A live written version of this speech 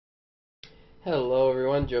Hello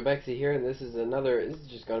everyone, Jobexi here, and this is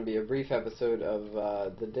just going to be a brief episode of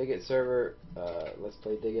the Diggit server, Let's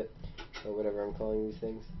Play Diggit, or whatever I'm calling these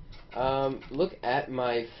things. Look at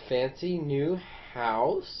my fancy new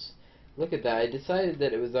house. Look at that. I decided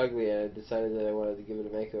that it was ugly, and I decided that I wanted to give it a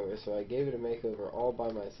makeover, so I gave it a makeover all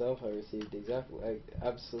by myself. I received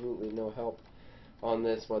absolutely no help on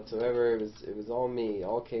this whatsoever. It was all me. It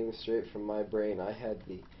all came straight from my brain. I had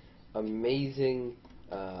the amazing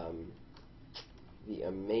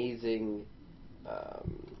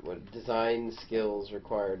design skills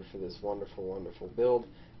required for this wonderful build.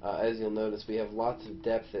 As you'll notice, we have lots of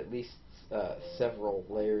depth, at least several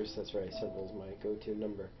layers. That's right, several is my go-to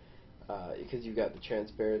number. Because you've got the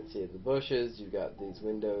transparency of the bushes, you've got these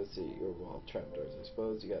windows, well, trapdoors, I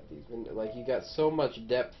suppose. You got these windows, like you got so much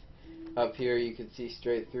depth up here. You can see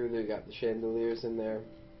straight through. You got the chandeliers in there.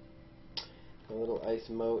 A little ice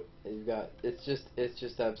moat. You've got it's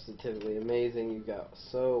just absolutely amazing. You've got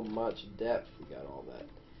so much depth. You got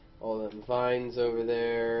all them vines over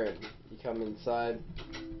there, and you come inside.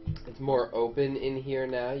 It's more open in here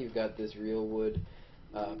now. You've got this real wood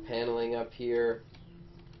paneling up here,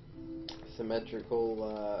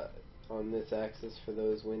 symmetrical on this axis for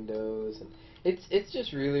those windows, and it's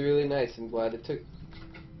just really nice. I'm glad it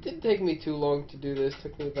didn't take me too long to do this. It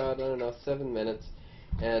took me about, I don't know, 7 minutes.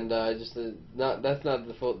 And that's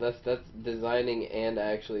designing and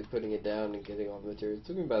actually putting it down and getting all the materials. It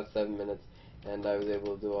took me about 7 minutes, and I was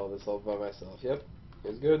able to do all this all by myself. Yep, it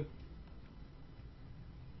was good.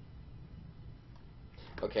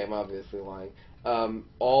 Okay, I'm obviously lying.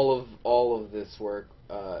 All of this work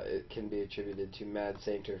it can be attributed to Mad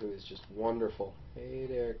Sainter, who is just wonderful. Hey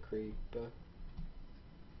there, creep.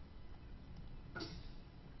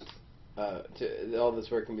 All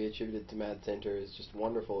this work can be attributed to Mad Sainter, is just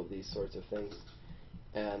wonderful at these sorts of things,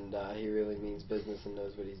 and he really means business and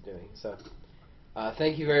knows what he's doing. So,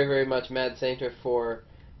 thank you very much, Mad Sainter, for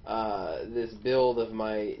this build of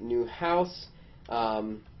my new house.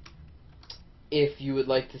 If you would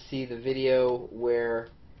like to see the video where,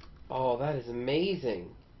 oh, that is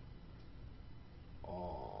amazing.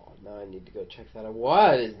 Oh, now I need to go check that out.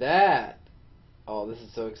 What is that? Oh, this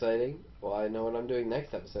is so exciting. Well, I know what I'm doing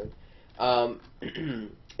next episode.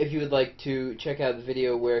 If you would like to check out the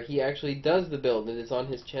video where he actually does the build, it is on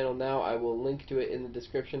his channel now. I will link to it in the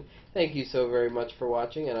description. Thank you so very much for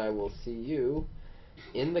watching, and I will see you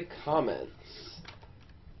in the comments.